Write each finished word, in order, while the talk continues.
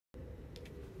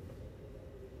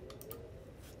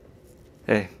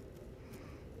Hey,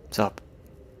 what's up?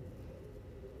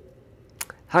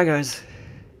 Hi guys.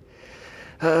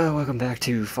 Welcome back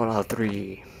to Fallout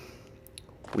 3.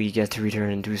 We get to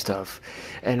return and do stuff,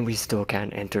 and we still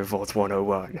can't enter Vault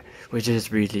 101, which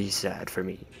is really sad for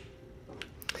me.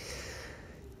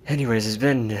 Anyways, it's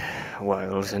been a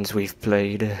while since we've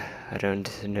played. I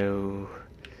don't know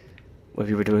what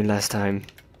we were doing last time.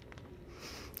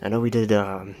 I know we did,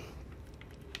 the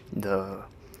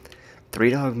Three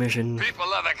Dog mission. People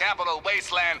of the capital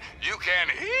Wasteland, you can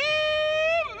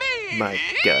hear me! My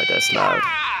god, that's loud.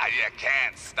 You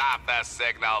can't stop the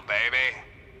signal, baby.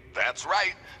 That's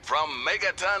right. From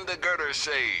Megaton to Girder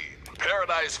Shade,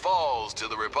 Paradise Falls to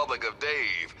the Republic of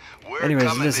Dave. We're Anyways,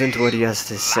 coming listen to what he has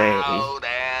to say. Loud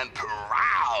and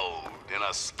proud in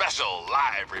a special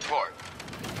live report.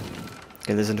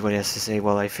 Okay, listen to what he has to say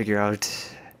while I figure out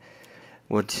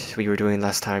what we were doing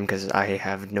last time, because I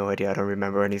have no idea. I don't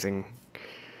remember anything.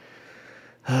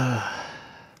 But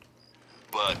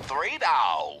Three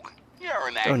Dog, you're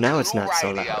in that now it's not so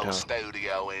loud, radio huh?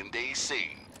 studio in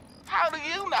DC. How do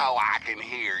you know I can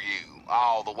hear you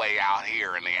all the way out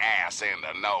here in the ass end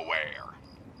of nowhere?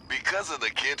 Because of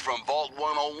the kid from Vault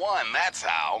 101, that's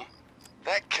how.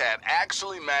 That cat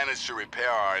actually managed to repair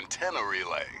our antenna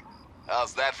relay.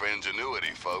 How's that for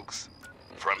ingenuity, folks?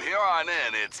 From here on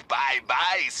in, it's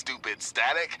bye-bye, stupid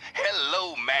static.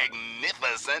 Hello,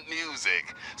 magnificent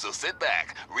music. So sit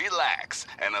back, relax,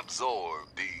 and absorb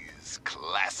these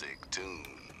classic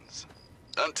tunes.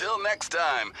 Until next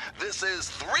time, this is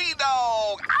Three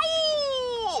Dog,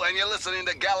 ow! And you're listening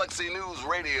to Galaxy News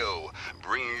Radio,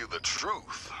 bringing you the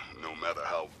truth, no matter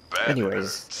how bad it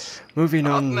Anyways, hurts. moving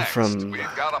Up on next, from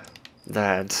we've got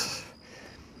that.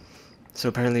 So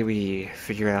apparently we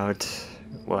figured out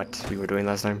what we were doing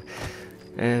last time,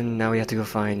 and now we have to go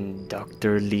find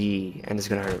Dr. Lee, and it's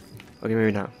gonna hurt. Okay,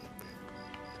 maybe not.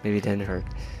 Maybe it didn't hurt.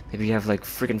 Maybe you have like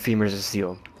freaking femurs of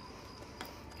steel.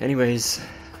 Anyways,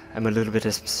 I'm a little bit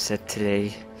upset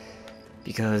today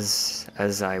because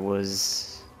as I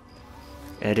was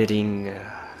editing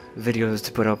videos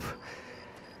to put up,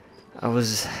 I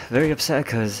was very upset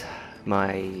because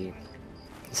my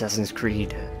Assassin's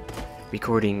Creed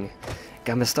recording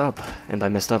got messed up, and by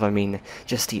messed up I mean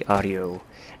just the audio.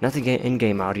 Not the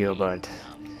in-game audio, but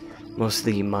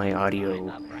mostly my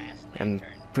audio. I'm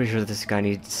pretty sure this guy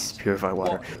needs purified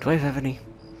water. Do I have any?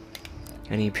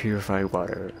 Any purified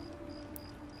water?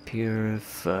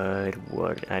 Purified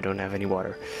water. I don't have any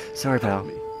water. Sorry, pal.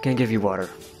 Can't give you water.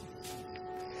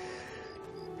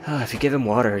 If you give him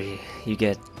water, you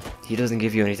get... He doesn't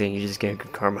give you anything, you just get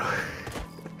good karma.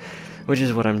 Which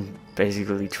is what I'm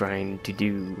basically trying to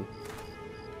do.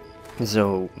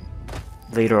 So,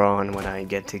 later on, when I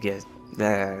get to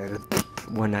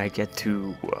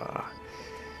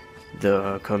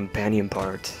the companion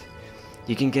part,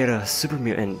 you can get a super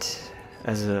mutant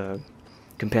as a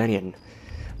companion.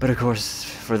 But of course,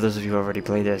 for those of you who already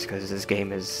played this, because this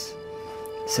game is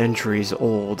centuries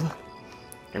old.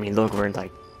 I mean, look, we're in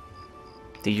like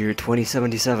the year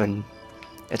 2077.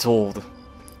 It's old.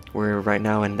 We're right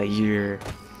now in the year...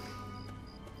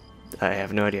 I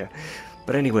have no idea.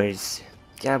 But anyways,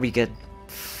 yeah, we get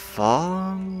Fox?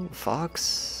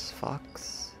 I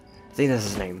think that's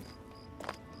his name.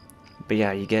 But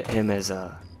yeah, you get him as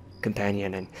a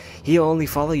companion, and he'll only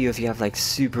follow you if you have like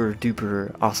super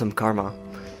duper awesome karma.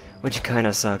 Which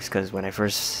kinda sucks, because when I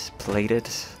first played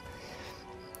it,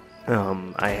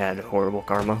 I had horrible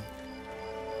karma.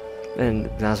 And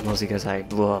that's mostly because I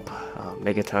blew up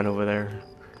Megaton over there.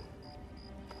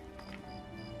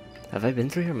 Have I been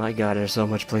through here? My god, there's so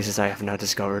much places I have not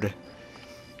discovered.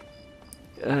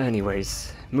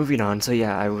 Anyways, moving on. So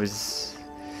yeah, I was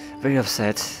very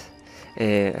upset.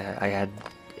 I had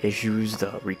issues,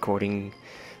 the recording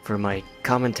for my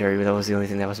commentary, that was the only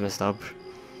thing that was messed up.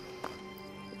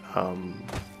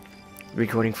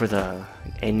 Recording for the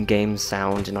in-game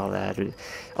sound and all that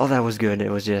was good.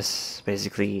 It was just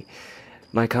basically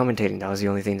my commentating, that was the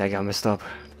only thing that got messed up.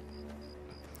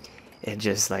 It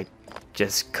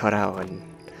just cut out, and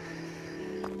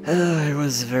it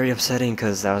was very upsetting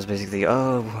because that was basically,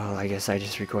 oh well, I guess I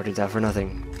just recorded that for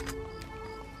nothing.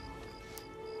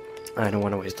 I don't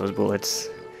want to waste those bullets.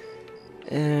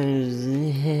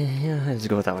 Let's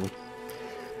go with that one.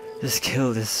 Just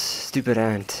kill this stupid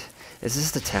ant. Is this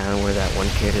the town where that one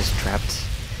kid is trapped?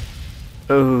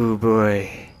 Oh boy.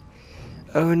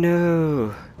 Oh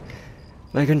no.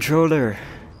 My controller.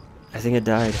 I think it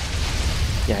died.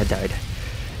 Yeah, it died.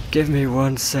 Give me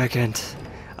 1 second.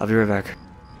 I'll be right back.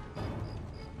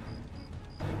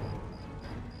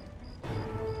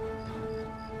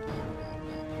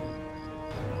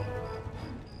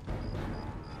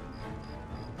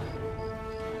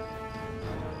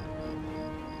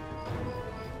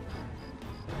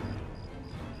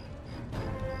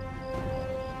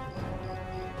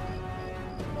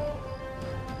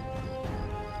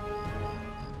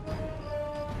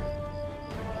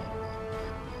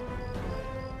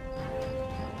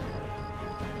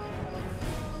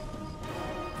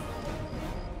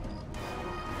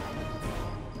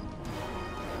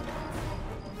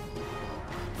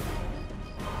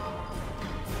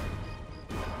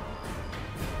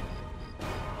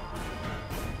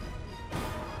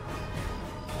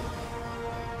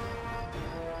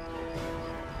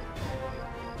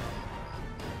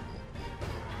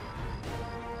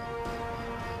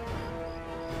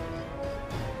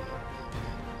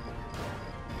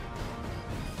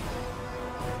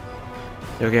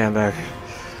 Okay, I'm back.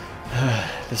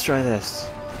 Let's try this.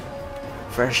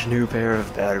 Fresh new pair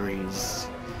of batteries.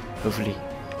 Hopefully.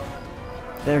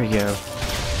 There we go.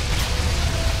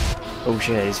 Oh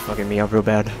shit, he's fucking me up real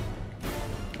bad.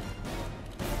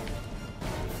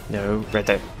 No, right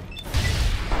there.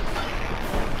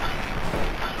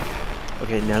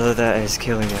 Okay, none of that is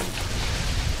killing him.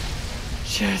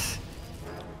 Shit.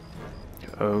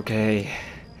 Okay.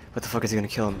 What the fuck is gonna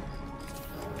kill him?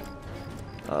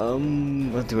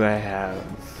 What do I have?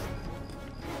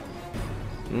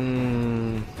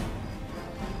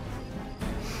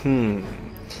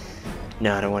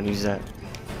 No, I don't want to use that.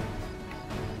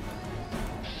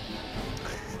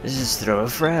 Let's just throw a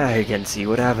frag and see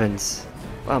what happens.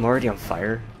 Wow, I'm already on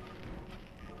fire.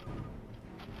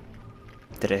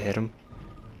 Did I hit him?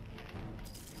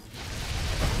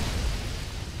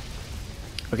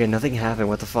 Okay, nothing happened.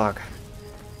 What the fuck?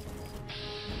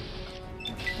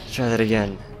 Let's try that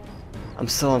again. I'm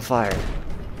still on fire.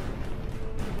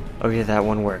 Okay, that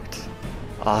one worked.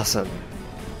 Awesome.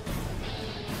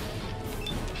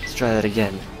 Let's try that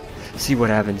again. See what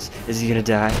happens. Is he gonna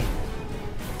die?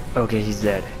 Okay, he's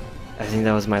dead. I think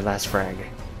that was my last frag.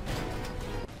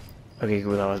 Okay,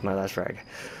 cool, that was my last frag.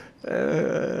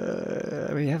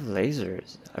 We have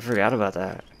lasers. I forgot about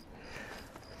that.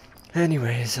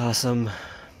 Anyways, awesome.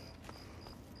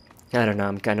 I don't know,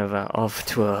 I'm kind of off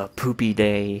to a poopy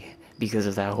day because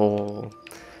of that whole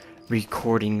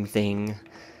recording thing.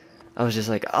 I was just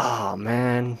like, oh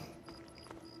man.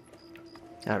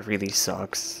 That really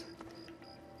sucks.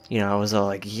 You know, I was all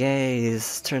like, yay,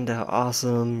 this turned out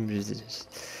awesome.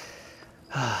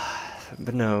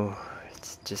 But no,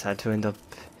 it just had to end up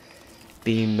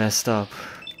being messed up.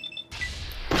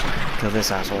 Kill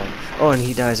this asshole. Oh, and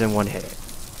he dies in one hit.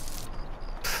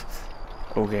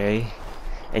 Okay.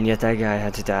 And yet that guy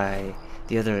had to die.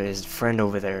 The other, his friend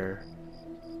over there,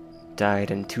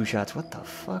 died in 2 shots. What the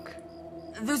fuck?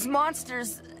 Those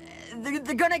monsters,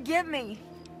 they're gonna get me.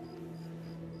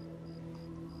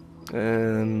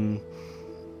 Don't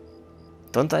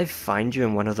I find you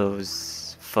in one of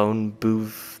those phone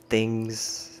booth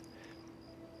things?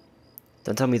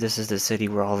 Don't tell me this is the city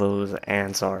where all those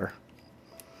ants are.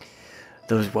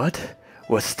 Those what?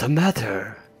 What's the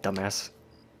matter, dumbass?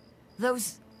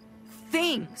 Those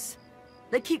things.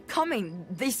 They keep coming.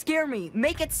 They scare me.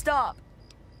 Make it stop.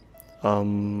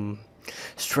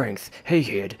 Strength. Hey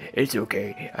kid, it's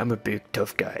okay. I'm a big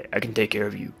tough guy. I can take care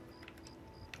of you.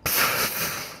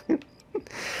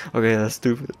 Okay, that's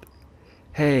stupid.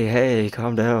 Hey,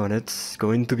 calm down. It's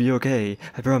going to be okay.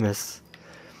 I promise.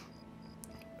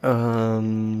 Okay,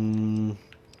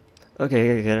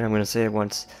 I'm gonna say it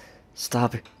once.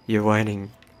 Stop your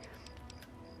whining.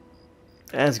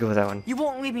 Let's go with that one. You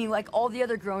won't leave me like all the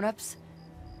other grown-ups.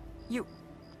 You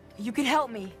can help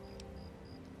me.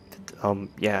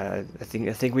 Yeah, I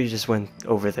think we just went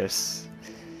over this.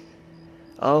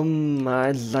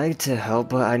 I'd like to help,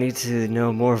 but I need to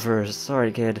know more first.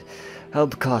 Sorry, kid.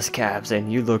 Help costs cabs,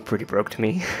 and you look pretty broke to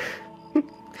me.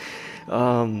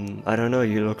 I don't know,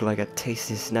 you look like a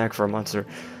tasty snack for a monster.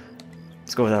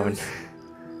 Let's go with that one.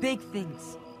 Big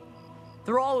things.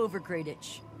 They're all over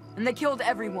Greyditch, and they killed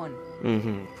everyone.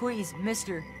 Please,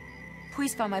 mister,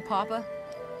 please find my papa.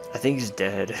 I think he's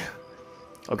dead.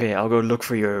 Okay, I'll go look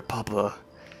for your papa.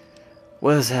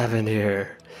 What's happened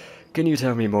here? Can you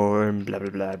tell me more? Blah blah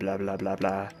blah blah blah blah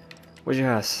blah. Where's your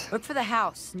house? Look for the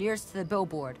house nearest to the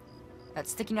billboard.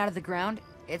 That's sticking out of the ground.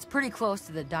 It's pretty close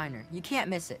to the diner. You can't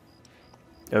miss it.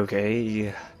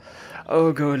 Okay.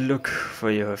 I'll go look for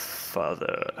your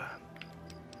father.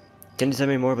 Can you tell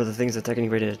me more about the things attacking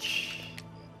Greyditch?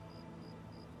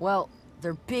 Well,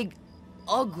 they're big,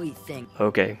 ugly things.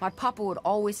 Okay. My papa would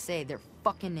always say they're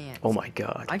fucking ants. Oh my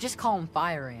god. I just call them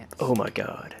fire ants. Oh my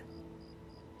god.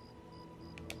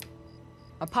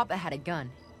 My papa had a gun.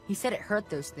 He said it hurt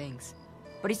those things.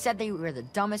 But he said they were the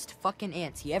dumbest fucking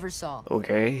ants he ever saw.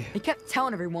 Okay. He kept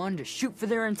telling everyone to shoot for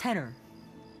their antenna.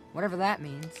 Whatever that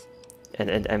means.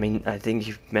 And I mean, I think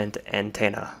you meant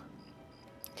antenna.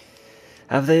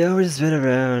 Have they always been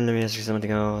around? Let me ask you something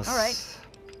else. Alright.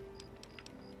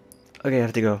 Okay, I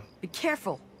have to go. Be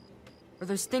careful, or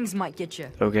those things might get you.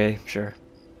 Okay, sure.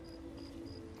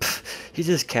 He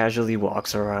just casually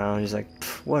walks around. He's like,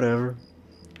 whatever.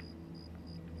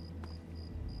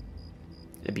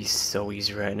 It'd be so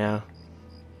easy right now.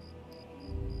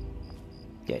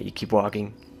 Yeah, you keep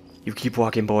walking. You keep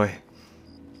walking, boy.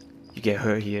 You get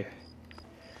hurt here.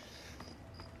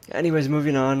 Anyways,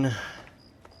 moving on.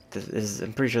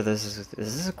 I'm pretty sure this is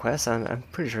this a quest? I'm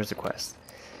pretty sure it's a quest.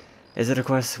 Is it a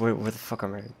quest? Where the fuck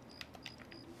am I?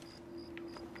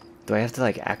 Do I have to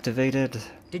like activate it?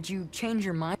 Did you change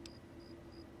your mind?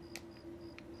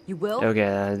 You will?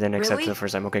 Okay, then accept Really? the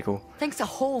first time. Okay, cool. Thanks a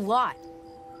whole lot.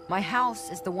 My house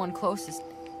is the one closest.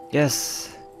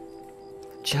 Yes.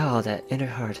 Child, that inner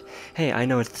heart. Hey, I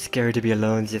know it's scary to be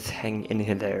alone, just hang in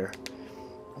here there.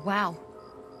 Wow.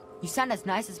 You sound as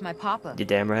nice as my papa. You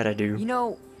damn right I do. You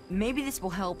know, maybe this will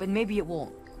help and maybe it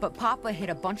won't. But Papa hid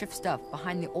a bunch of stuff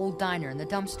behind the old diner in the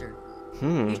dumpster.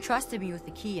 He trusted me with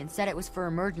the key and said it was for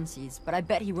emergencies, but I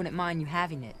bet he wouldn't mind you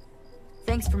having it.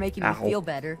 Thanks for making me feel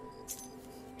better.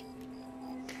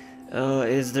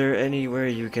 Is there anywhere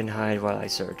you can hide while I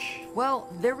search? Well,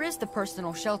 there is the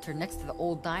personal shelter next to the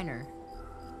old diner.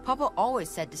 Papa always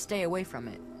said to stay away from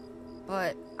it.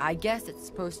 But I guess it's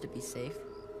supposed to be safe.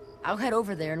 I'll head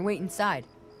over there and wait inside.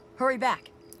 Hurry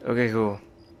back. Okay, cool.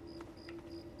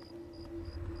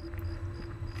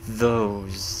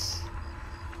 Those.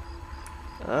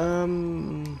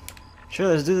 Sure,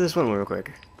 let's do this one real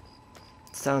quick.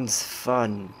 Sounds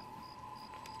fun.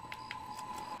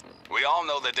 We all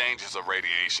know the dangers of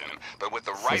radiation, but with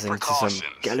the right Listening to some precautions,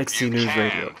 Galaxy you News can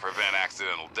Radio. prevent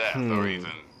accidental death or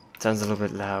even... Sounds a little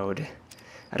bit loud.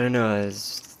 I don't know,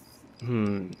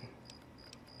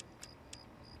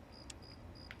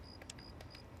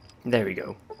 There we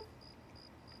go.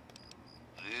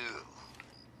 Ew.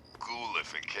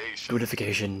 Ghoulification.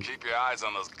 Beautification. Keep your eyes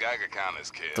on those Geiger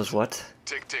counters, kids. Those what?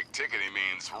 Tick, tick, tickety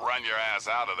means run your ass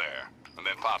out of there, and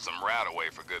then pop some rat away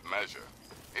for good measure.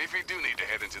 If you do need to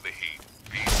head into the heat,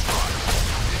 be smart.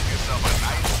 Give yourself a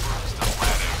nice boost of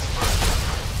rat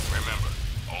exposure. Remember,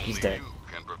 only dead. you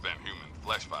can prevent human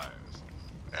flesh fires.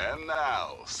 And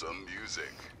now, some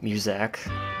music. Muzak.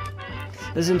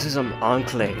 Listen to some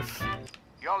Enclave.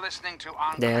 You're listening to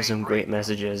Enclave. They have some great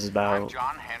messages I'm about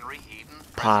John Henry Eden,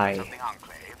 pie. President of the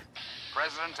Enclave,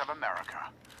 President of America,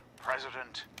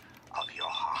 President of your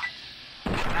heart.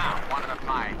 Now, one of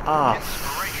my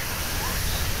inspirations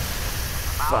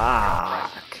was the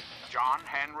mouth of your president, John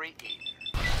Henry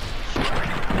Eden.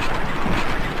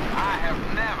 I have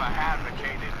never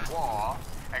advocated war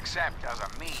except as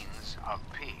a means of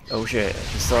peace. Oh shit,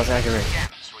 he's still attacking me. Again,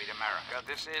 sweet America,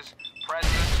 this is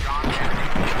President John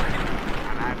Henry,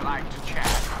 and I'd like to chat.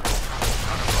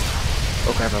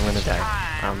 Oh crap, I'm gonna die.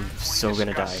 Time I'm so we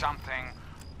gonna discuss die. Something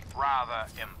rather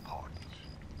important.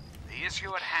 The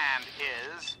issue at hand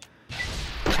is...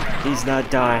 He's not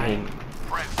dying.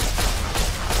 President.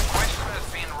 The question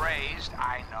has been raised,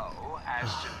 I know, as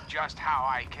to just how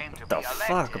I came to The be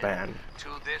fuck, elected man? to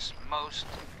this most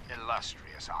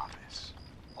illustrious office.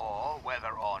 Or whether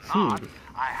or not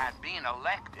I had been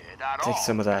elected at all. Take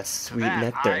some of that To sweet that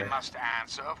net I there. must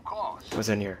answer, of course. What's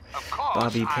in here? Of course,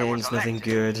 Bobby I was Pin's nothing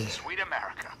elected. good. Sweet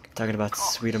America. Talking about Of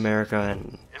course. sweet America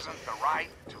and Isn't the right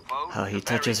to vote how he the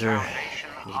very touches her foundation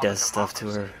and he of does stuff to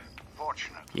her. democracy?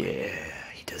 Fortunately, Yeah,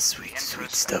 he does sweet, sweet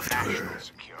interest stuff of to national her.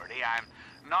 security, I'm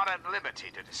not at liberty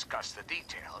to discuss the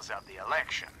details of the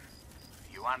election.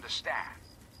 You understand.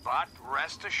 But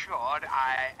rest assured,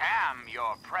 I am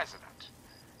your president,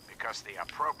 because the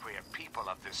appropriate people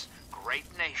of this great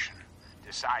nation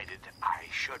decided I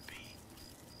should be.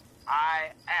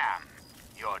 I am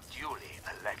your duly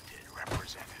elected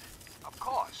representative. Of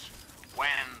course, when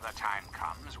the time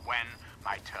comes, when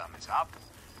my term is up,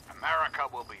 America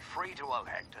will be free to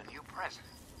elect a new president.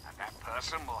 And that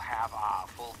person will have our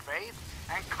full faith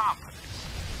and confidence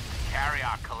to carry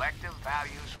our collective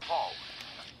values forward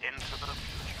into the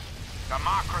future.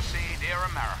 Democracy, dear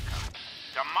America.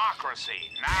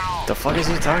 Democracy, now. The fuck is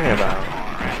he talking about?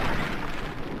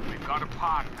 We've got a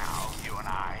part now, you and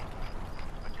I.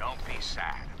 But don't be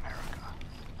sad, America.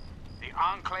 The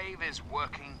Enclave is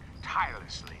working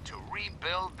tirelessly to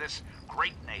rebuild this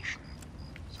great nation,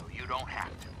 so you don't have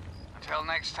to. Until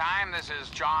next time, this is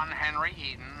John Henry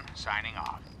Eden signing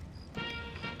off.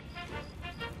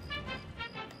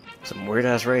 Some weird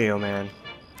ass radio, man.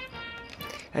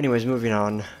 Anyways, moving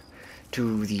on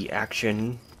to the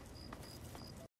action.